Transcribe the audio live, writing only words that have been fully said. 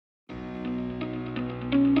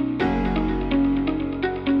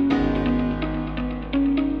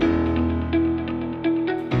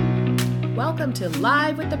welcome to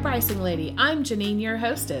Live with the Pricing Lady. I'm Janine, your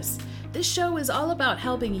hostess. This show is all about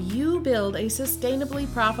helping you build a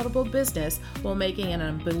sustainably profitable business while making an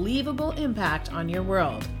unbelievable impact on your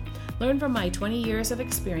world. Learn from my 20 years of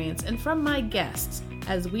experience and from my guests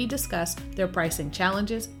as we discuss their pricing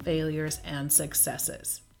challenges, failures, and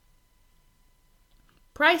successes.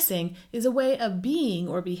 Pricing is a way of being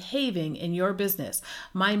or behaving in your business.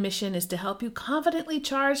 My mission is to help you confidently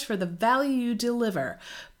charge for the value you deliver.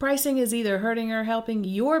 Pricing is either hurting or helping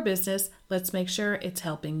your business. Let's make sure it's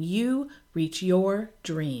helping you reach your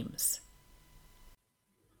dreams.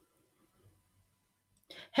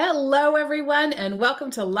 Hello, everyone, and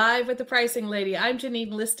welcome to Live with the Pricing Lady. I'm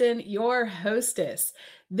Janine Liston, your hostess.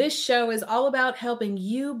 This show is all about helping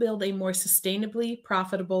you build a more sustainably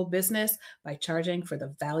profitable business by charging for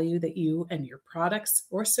the value that you and your products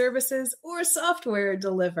or services or software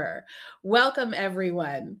deliver. Welcome,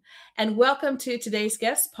 everyone, and welcome to today's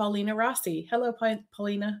guest, Paulina Rossi. Hello,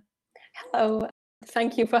 Paulina. Hello.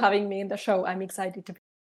 Thank you for having me in the show. I'm excited to be.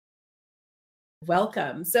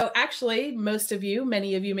 Welcome. So actually,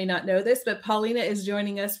 many of you may not know this, but Paulina is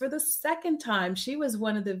joining us for the second time. She was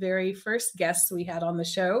one of the very first guests we had on the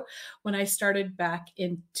show when I started back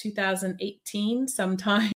in 2018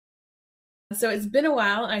 sometime. So it's been a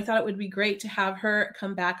while, and I thought it would be great to have her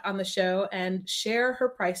come back on the show and share her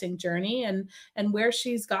pricing journey and where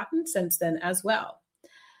she's gotten since then as well.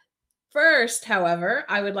 First, however,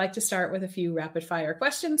 I would like to start with a few rapid fire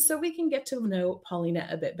questions so we can get to know Paulina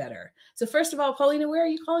a bit better. So first of all, Paulina, where are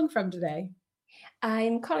you calling from today?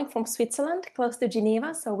 I'm calling from Switzerland, close to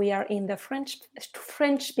Geneva. So we are in the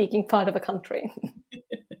French-speaking part of the country.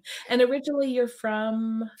 And originally you're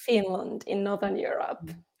from? Finland, in Northern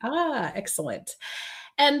Europe. Ah, excellent.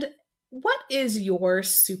 And what is your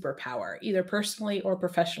superpower, either personally or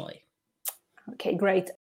professionally? Okay,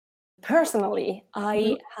 great. Personally,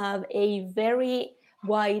 I have a very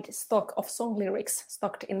wide stock of song lyrics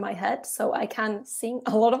stocked in my head, so I can sing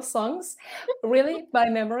a lot of songs, really, by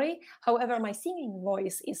memory. However, my singing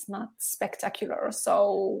voice is not spectacular.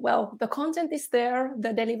 So, well, the content is there,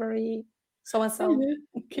 the delivery, so and so.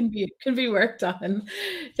 Can be worked on.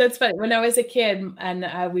 That's funny. When I was a kid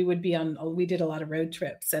and we did a lot of road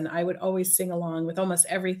trips, and I would always sing along with almost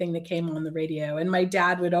everything that came on the radio. And my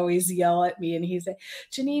dad would always yell at me and he'd say,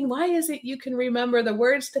 Janine, why is it you can remember the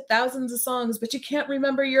words to thousands of songs, but you can't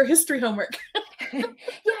remember your history homework?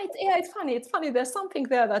 It's funny. It's funny. There's something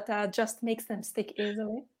there that just makes them stick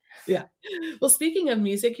easily. Yeah. Well, speaking of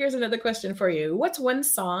music, here's another question for you. What's one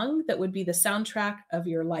song that would be the soundtrack of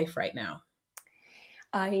your life right now?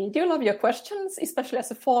 I do love your questions, especially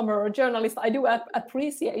as a former journalist. I do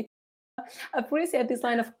appreciate this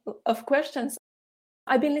line of questions.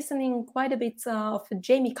 I've been listening quite a bit of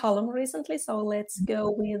Jamie Cullum recently, so let's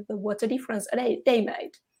go with What a Difference a Day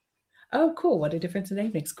Made. Oh, cool. What a Difference a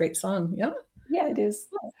Day Makes. Great song. Yeah. Yeah, it is.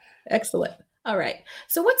 Excellent. All right.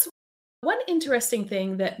 So what's one interesting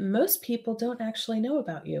thing that most people don't actually know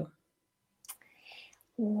about you?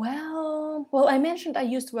 Well, I mentioned I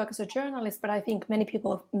used to work as a journalist, but I think many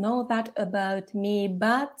people know that about me,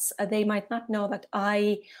 but they might not know that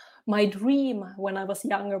my dream when I was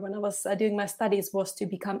younger, when I was doing my studies, was to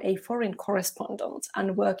become a foreign correspondent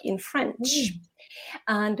and work in French.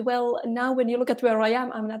 And well, now when you look at where I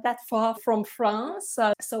am, I'm not that far from France.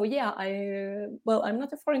 So yeah, I'm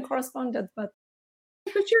not a foreign correspondent, but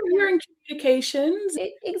you're in communications.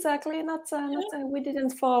 Exactly. We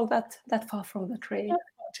didn't fall that far from the tree. Not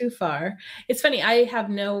too far. It's funny. I have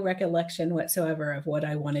no recollection whatsoever of what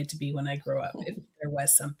I wanted to be when I grew up, if there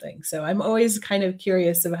was something. So I'm always kind of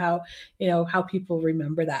curious of how people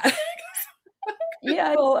remember that.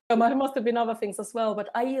 Yeah, well, there must have been other things as well, but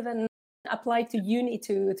I even applied to uni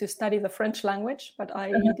to study the French language, but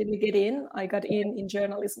I didn't get in. I got in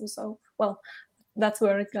journalism. So, well, that's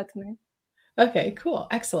where it got me. Okay, cool.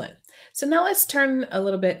 Excellent. So now let's turn a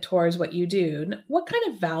little bit towards what you do. What kind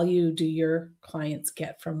of value do your clients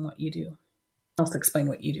get from what you do? I'll explain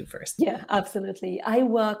what you do first. Yeah, absolutely. I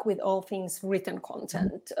work with all things written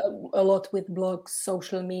content, a lot with blogs,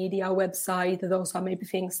 social media, website. Those are maybe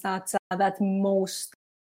things that most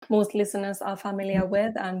listeners are familiar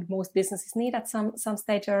with and most businesses need at some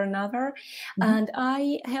stage or another. And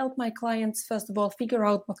I help my clients, first of all, figure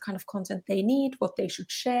out what kind of content they need, what they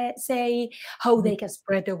should say, how they can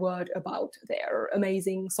spread the word about their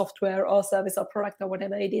amazing software or service or product or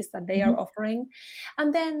whatever it is that they are offering.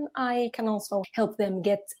 And then I can also help them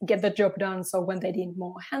get the job done. So when they need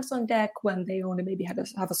more hands on deck, when they only maybe have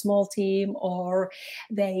a small team, or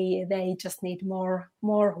they just need more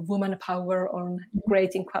woman power on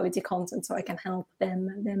creating quality content, so I can help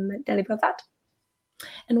them deliver that.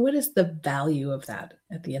 And what is the value of that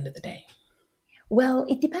at the end of the day? Well,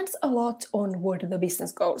 it depends a lot on what the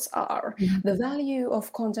business goals are. Mhm. The value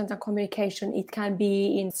of content and communication, it can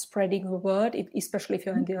be in spreading the word, especially if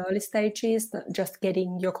you're in the early stages, just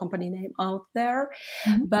getting your company name out there.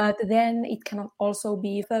 Mhm. But then it can also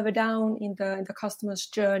be further down in the customer's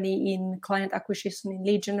journey, in client acquisition, in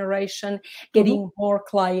lead generation, Mhm. getting more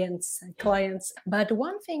clients. But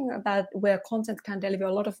one thing that where content can deliver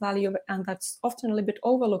a lot of value, and that's often a little bit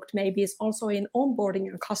overlooked maybe, is also in onboarding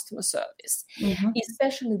and customer service, Mhm.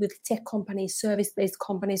 especially with tech companies, service-based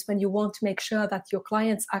companies, when you want to make sure that your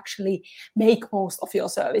clients actually make most of your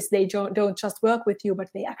service. They don't just work with you, but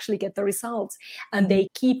they actually get the results, and Mhm. they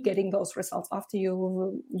keep getting those results after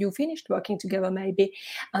you finished working together maybe.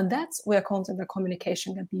 And that's where content and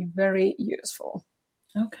communication can be very useful.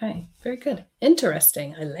 Okay, very good.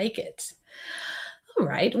 Interesting. I like it. All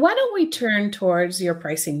right. Why don't we turn towards your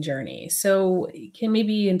pricing journey? So, can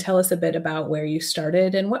maybe you can tell us a bit about where you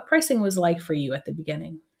started and what pricing was like for you at the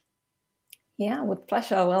beginning? Yeah, with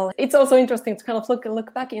pleasure. Well, it's also interesting to kind of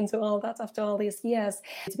look back into all that after all these years.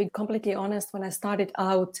 To be completely honest, when I started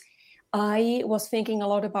out, I was thinking a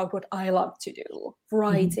lot about what I love to do,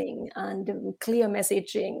 Mhm. writing and clear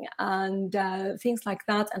messaging and things like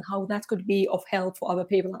that, and how that could be of help for other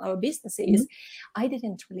people and our Mhm. businesses. I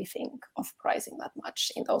didn't really think of pricing that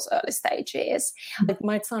much in those early stages. It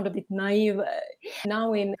might sound a bit naive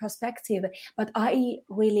now in perspective, but I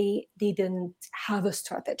really didn't have a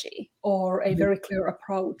strategy or a Mhm. very clear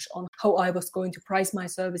approach on how I was going to price my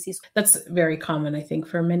services. That's very common, I think,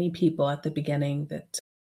 for many people at the beginning that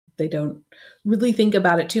they don't really think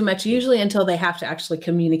about it too much, usually until they have to actually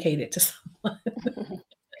communicate it to someone.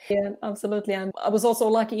 Yeah, absolutely. And I was also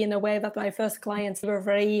lucky in a way that my first clients were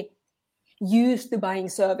very used to buying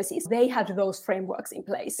services. They had those frameworks in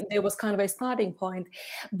place. There was kind of a starting point.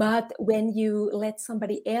 But when you let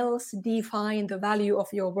somebody else define the value of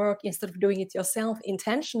your work instead of doing it yourself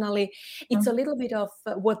intentionally, it's a little bit of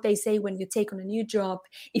what they say when you take on a new job.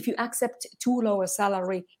 If you accept too low a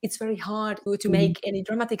salary, it's very hard to Mhm. make any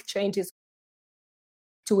dramatic changes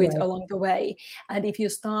to it Right. along the way. And if you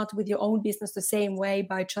start with your own business the same way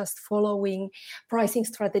by just following pricing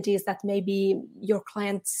strategies that maybe your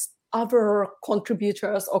clients other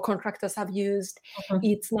contributors or contractors have used, Mhm.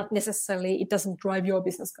 it doesn't drive your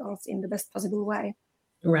business goals in the best possible way.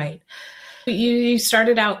 Right. You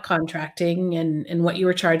started out contracting and what you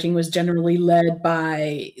were charging was generally led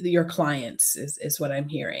by your clients is what I'm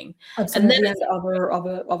hearing. And then Absolutely.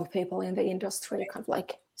 And other people in the industry kind of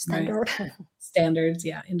like right, standard. standards,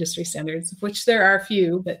 yeah, industry standards, of which there are a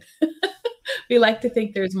few, but we like to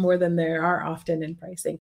think there's more than there are often in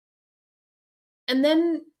pricing. And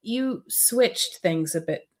then you switched things a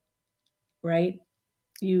bit, right?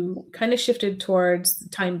 You kind of shifted towards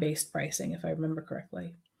time-based pricing, if I remember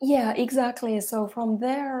correctly. Yeah, exactly. So from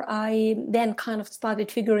there, I then kind of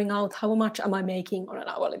started figuring out how much am I making on an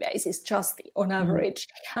hourly basis, just on Mhm. average.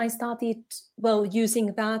 I started, well,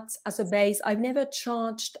 using that as a base. I've never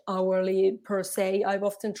charged hourly per se. I've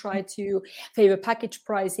often tried to favor package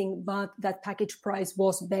pricing, but that package price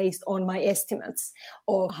was based on my estimates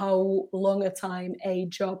of how long a time a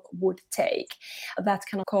job would take. That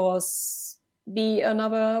can, of course, be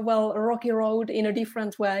another, well, rocky road in a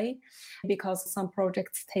different way, because some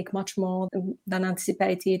projects take much more than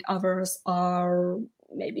anticipated. Others are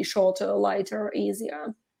maybe shorter, lighter,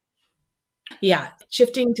 easier. Yeah,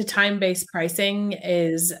 shifting to time-based pricing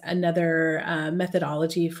is another,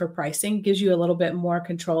 methodology for pricing, gives you a little bit more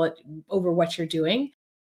control over what you're doing.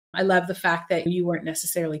 I love the fact that you weren't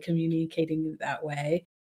necessarily communicating that way,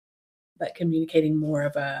 but communicating more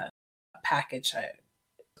of a package,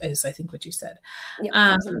 is I think what you said. Yeah,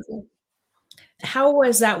 Um, absolutely. how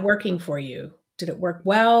was that working for you? Did it work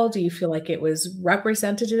well? Do you feel like it was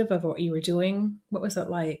representative of what you were doing? What was it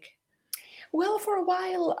like? Well, for a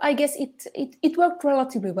while, I guess it worked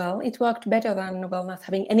relatively well. It worked better than, well, not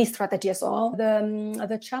having any strategy at all.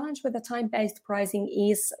 The challenge with the time-based pricing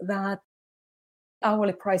is that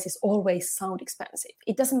hourly prices always sound expensive.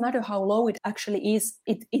 It doesn't matter how low it actually is,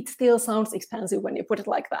 it still sounds expensive when you put it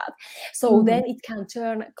like that. So Mhm, then it can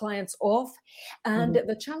turn clients off. And mhm,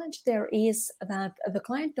 the challenge there is that the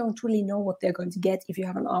client don't really know what they're going to get if you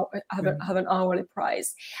have right, have an hourly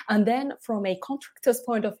price. And then from a contractor's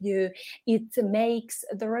point of view, it makes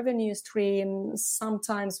the revenue stream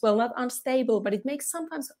sometimes, well, not unstable, but it makes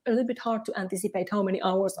sometimes a little bit hard to anticipate how many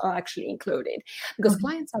hours are actually included, because mhm,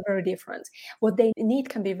 clients are very different. What they need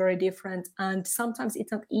can be very different, and sometimes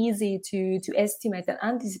it's not easy to estimate and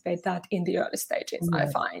anticipate that in the early stages, I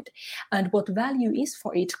right, find. And what value is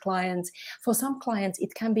for each client, for some clients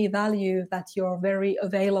it can be value that you're very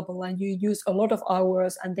available and you use a lot of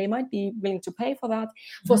hours and they might be willing to pay for that.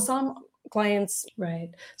 For mhm, some clients. Right.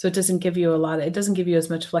 So it doesn't give you it doesn't give you as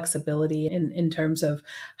much flexibility in terms of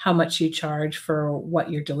how much you charge for what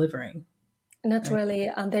you're delivering. Not Right. really.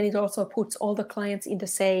 And then it also puts all the clients in the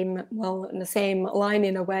same line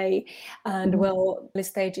in a way. And Mhm. early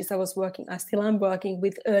stages I still am working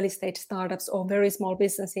with early stage startups or very small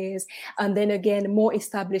businesses. And then again, more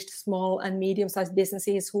established small and medium-sized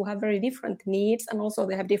businesses who have very different needs, and also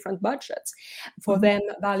they have different budgets. For Mhm. them,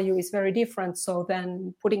 value is very different. So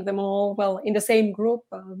then putting them all, in the same group,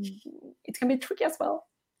 it can be tricky as well.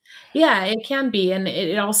 Yeah, it can be. And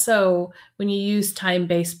it also, when you use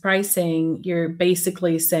time-based pricing, you're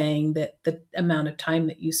basically saying that the amount of time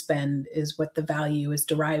that you spend is what the value is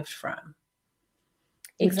derived from,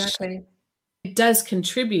 which Exactly. it does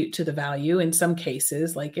contribute to the value in some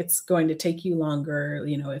cases, like it's going to take you longer,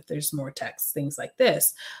 if there's more text, things like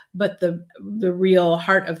this. But the real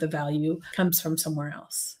heart of the value comes from somewhere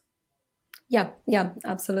else. Yeah,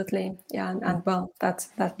 absolutely. Yeah, and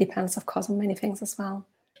that depends, of course, on many things as well.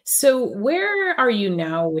 So where are you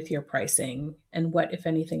now with your pricing, and what, if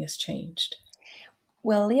anything, has changed?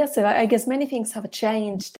 Well, yes, so I guess many things have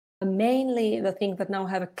changed. Mainly the thing that now I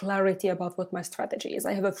have a clarity about what my strategy is.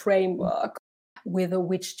 I have a framework with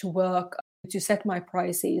which to work to set my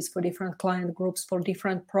prices for different client groups, for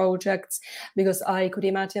different projects, because I could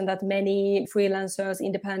imagine that many freelancers,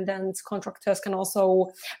 independent contractors can also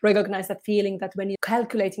recognize that feeling that when you're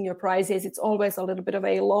calculating your prices, it's always a little bit of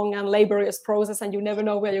a long and laborious process and you never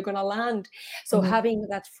know where you're going to land. So Mhm. having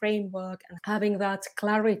that framework and having that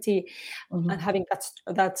clarity and Mhm. having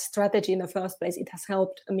that strategy in the first place, it has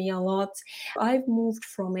helped me a lot. I've moved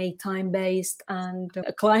from a time-based and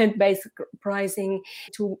a client-based pricing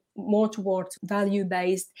to more towards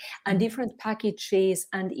value-based and Mhm. different packages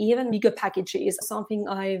and even bigger packages. Something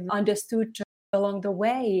I've understood along the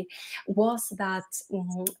way was that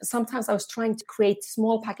sometimes I was trying to create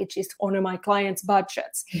small packages to honor my clients'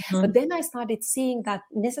 budgets. But Mhm. then I started seeing that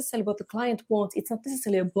necessarily what the client wants, it's not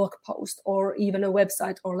necessarily a blog post or even a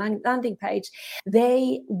website or landing page.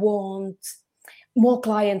 They want more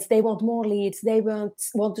clients, they want more leads, they want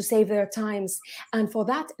to save their times. And for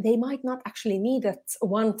that, they might not actually need that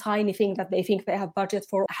one tiny thing that they think they have budget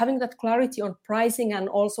for. Having that clarity on pricing and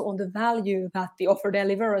also on the value that the offer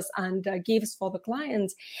delivers and gives for the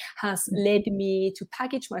clients has led me to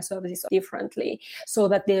package my services differently, so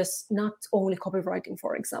that there's not only copywriting,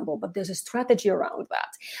 for example, but there's a strategy around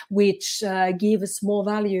that, which gives more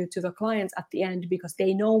value to the clients at the end, because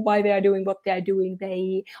they know why they are doing what they are doing.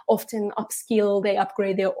 They often upskill, they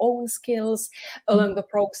upgrade their own skills along the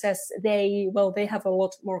process. They have a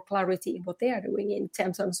lot more clarity in what they are doing in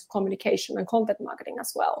terms of communication and content marketing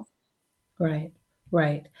as well. Right,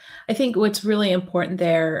 right. I think what's really important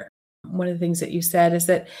there, one of the things that you said is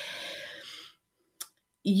that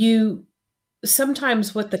you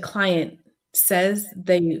sometimes what the client says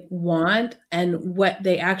they want and what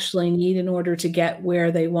they actually need in order to get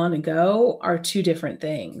where they want to go are two different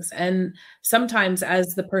things. And sometimes,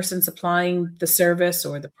 as the person supplying the service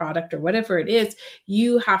or the product or whatever it is,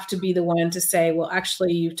 you have to be the one to say, well,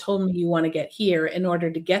 actually, you told me you want to get here. In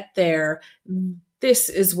order to get there, this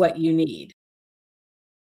is what you need.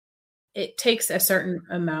 It takes a certain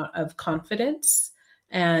amount of confidence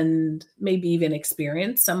and maybe even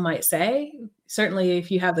experience, some might say. Certainly,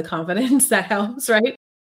 if you have the confidence, that helps, right?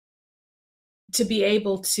 To be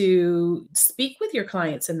able to speak with your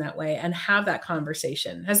clients in that way and have that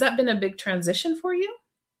conversation. Has that been a big transition for you?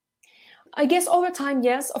 I guess over time,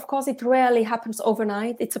 yes. Of course, it rarely happens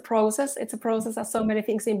overnight. It's a process. It's a process, as so many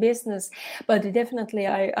things in business. But definitely,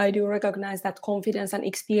 I do recognize that confidence and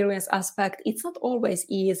experience aspect. It's not always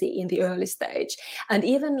easy in the early stage. And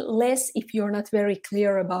even less if you're not very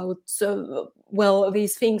clear about,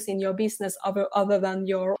 these things in your business other than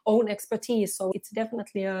your own expertise. So it's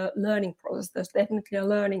definitely a learning process. There's definitely a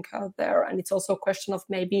learning curve there. And it's also a question of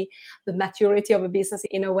maybe the maturity of a business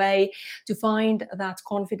in a way to find that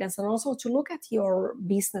confidence and also to look at your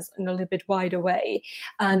business in a little bit wider way.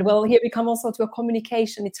 And here we come also to a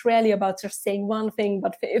communication. It's rarely about just saying one thing,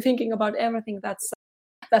 but thinking about everything that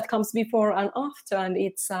comes before and after, and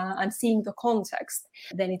it's and seeing the context.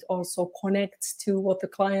 Then it also connects to what the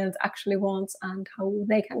client actually wants and how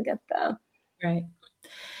they can get there. Right.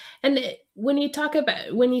 And when you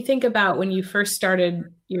think about when you first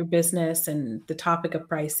started your business and the topic of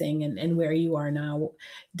pricing and where you are now,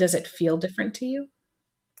 does it feel different to you?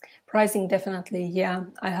 Pricing, definitely. Yeah,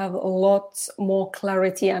 I have a lot more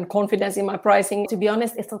clarity and confidence in my pricing. To be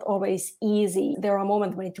honest, it's not always easy. There are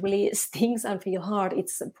moments when it really stings and feel hard.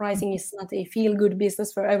 Pricing is not a feel-good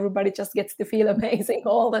business where everybody just gets to feel amazing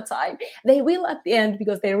all the time. They will at the end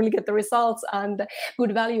because they really get the results and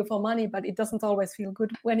good value for money, but it doesn't always feel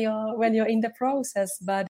good when you're in the process.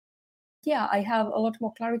 But yeah, I have a lot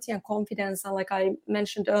more clarity and confidence. And like I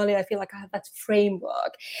mentioned earlier, I feel like I have that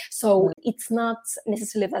framework. So it's not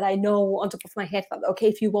necessarily that I know on top of my head that, okay,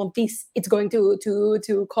 if you want this, it's going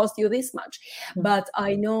to cost you this much. But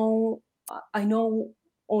I know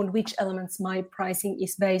on which elements my pricing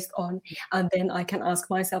is based on. And then I can ask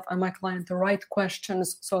myself and my client the right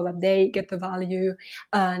questions so that they get the value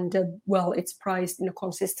and, it's priced in a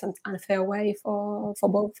consistent and fair way for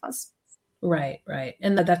both of us. Right.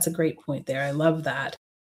 And that's a great point there. I love that.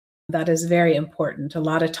 That is very important. A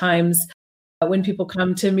lot of times when people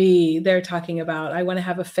come to me, they're talking about, I want to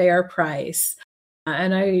have a fair price.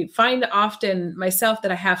 And I find often myself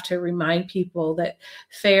that I have to remind people that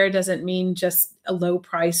fair doesn't mean just a low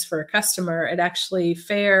price for a customer. It actually,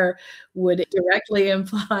 fair would directly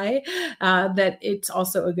imply that it's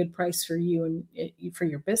also a good price for you and for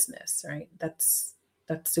your business, right? That's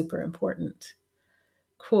super important.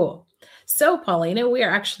 Cool. So, Paulina, we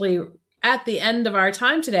are actually at the end of our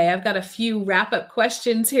time today. I've got a few wrap-up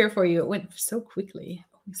questions here for you. It went so quickly.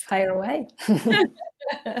 Fire away.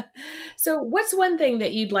 So, what's one thing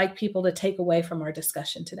that you'd like people to take away from our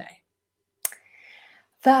discussion today?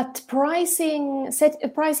 That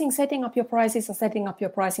setting up your prices and setting up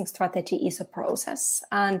your pricing strategy is a process.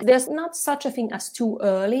 And there's not such a thing as too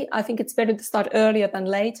early. I think it's better to start earlier than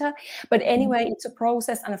later. But anyway, it's a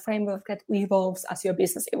process and a framework that evolves as your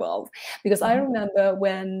business evolves. Because I remember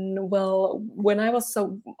when I was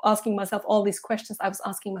asking myself all these questions, I was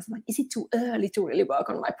asking myself, is it too early to really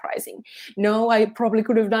work on my pricing? No, I probably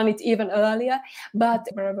could have done it even earlier. But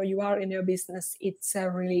wherever you are in your business, it's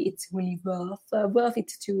really worth it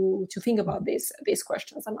to think about these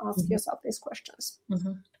questions and ask yourself these questions.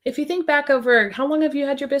 If you think back over, how long have you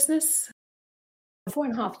had your business?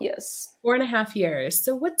 4.5 years. 4.5 years.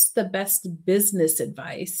 So what's the best business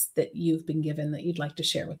advice that you've been given that you'd like to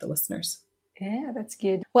share with the listeners? Yeah, that's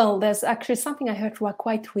good. Well, there's actually something I heard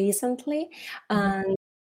quite recently, and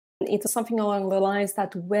it's something along the lines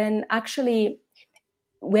that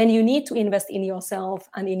when you need to invest in yourself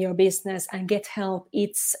and in your business and get help,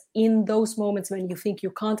 it's in those moments when you think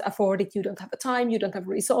you can't afford it, you don't have the time, you don't have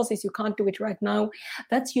resources, you can't do it right now.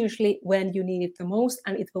 That's usually when you need it the most,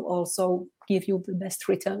 and it will also give you the best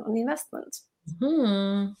return on investment.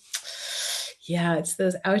 Yeah, it's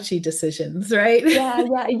those ouchy decisions, right?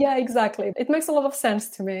 Yeah, exactly. It makes a lot of sense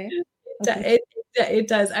to me. It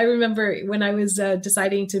does. I remember when I was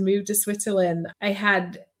deciding to move to Switzerland, I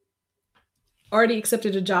had already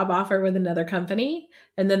accepted a job offer with another company.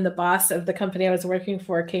 And then the boss of the company I was working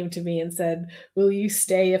for came to me and said, will you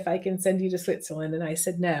stay if I can send you to Switzerland? And I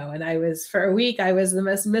said, no. And for a week, I was the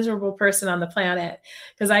most miserable person on the planet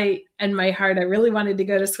because in my heart, I really wanted to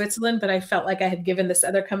go to Switzerland, but I felt like I had given this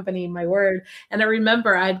other company my word. And I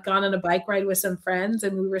remember I'd gone on a bike ride with some friends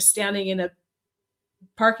and we were standing in a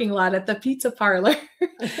parking lot at the pizza parlor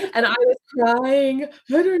and I was crying.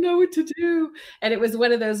 I don't know what to do. And it was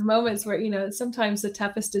one of those moments where, sometimes the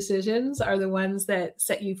toughest decisions are the ones that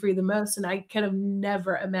set you free the most. And I kind of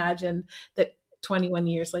never imagined that 21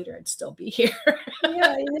 years later, I'd still be here.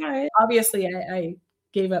 Yeah. Obviously, I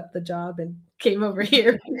gave up the job and came over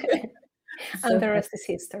here. And the rest is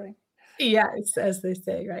history. Yes, as they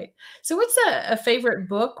say, right? So what's a favorite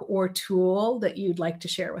book or tool that you'd like to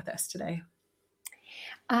share with us today?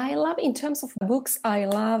 In terms of books, I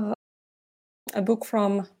love a book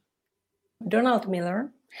from Donald Miller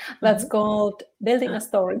that's called Building a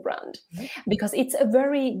Story Brand, because it's a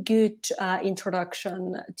very good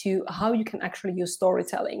introduction to how you can actually use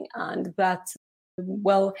storytelling and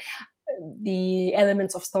the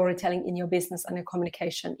elements of storytelling in your business and your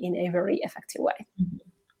communication in a very effective way.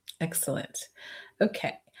 Excellent.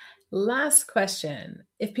 Okay. Last question.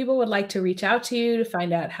 If people would like to reach out to you to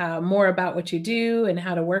find out more about what you do and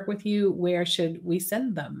how to work with you, where should we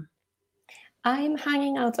send them? I'm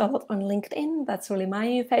hanging out a lot on LinkedIn. That's really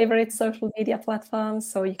my favorite social media platform.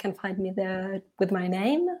 So you can find me there with my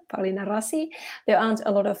name, Paulina Rasi. There aren't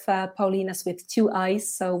a lot of Paulinas with 2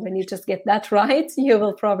 I's. So when you just get that right, you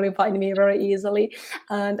will probably find me very easily.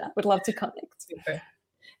 And I would love to connect. Super.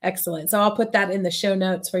 Excellent. So I'll put that in the show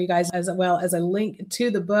notes for you guys, as well as a link to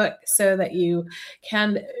the book so that you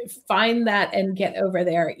can find that and get over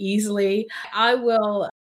there easily. I will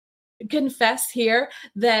confess here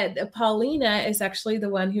that Paulina is actually the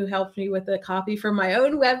one who helped me with the copy for my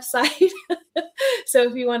own website. So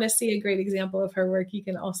if you want to see a great example of her work, you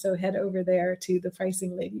can also head over there to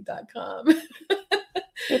thepricinglady.com.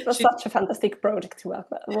 It was such a fantastic project to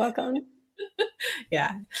work on.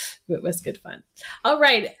 Yeah, it was good fun. All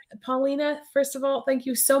right, Paulina, first of all, thank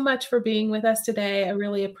you so much for being with us today. I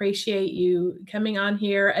really appreciate you coming on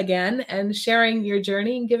here again and sharing your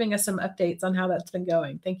journey and giving us some updates on how that's been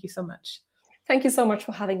going. Thank you so much. Thank you so much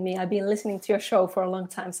for having me. I've been listening to your show for a long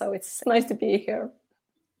time, so it's nice to be here.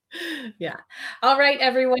 Yeah. All right,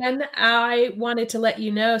 everyone. I wanted to let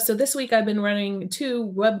you know. So this week I've been running 2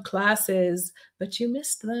 web classes, but you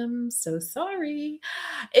missed them. So sorry.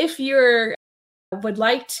 If you would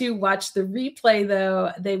like to watch the replay,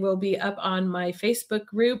 though, they will be up on my Facebook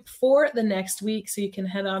group for the next week. So you can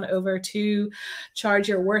head on over to Charge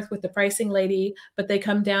Your Worth with the Pricing Lady, but they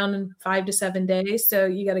come down in 5 to 7 days. So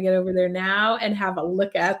you got to get over there now and have a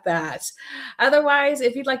look at that. Otherwise,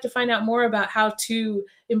 if you'd like to find out more about how to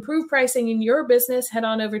improve pricing in your business, head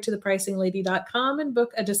on over to thepricinglady.com and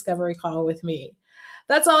book a discovery call with me.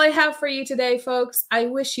 That's all I have for you today, folks. I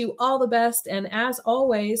wish you all the best. And as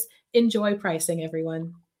always, enjoy pricing,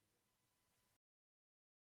 everyone.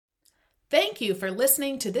 Thank you for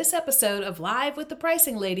listening to this episode of Live with the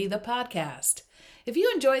Pricing Lady, the podcast. If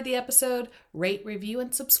you enjoyed the episode, rate, review,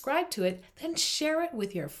 and subscribe to it, then share it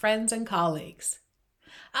with your friends and colleagues.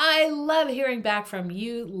 I love hearing back from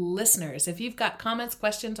you listeners. If you've got comments,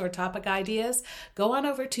 questions, or topic ideas, go on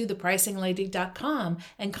over to thepricinglady.com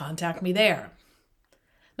and contact me there.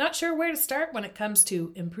 Not sure where to start when it comes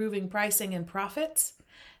to improving pricing and profits?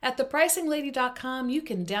 At thepricinglady.com, you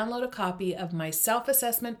can download a copy of my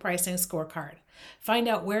self-assessment pricing scorecard. Find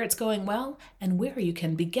out where it's going well and where you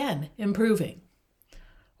can begin improving.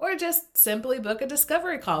 Or just simply book a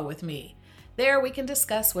discovery call with me. There we can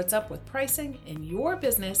discuss what's up with pricing in your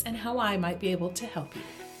business and how I might be able to help you.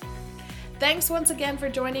 Thanks once again for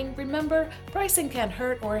joining. Remember, pricing can't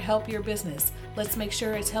hurt or help your business. Let's make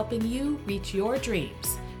sure it's helping you reach your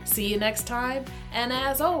dreams. See you next time, and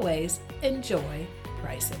as always, enjoy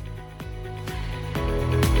pricing.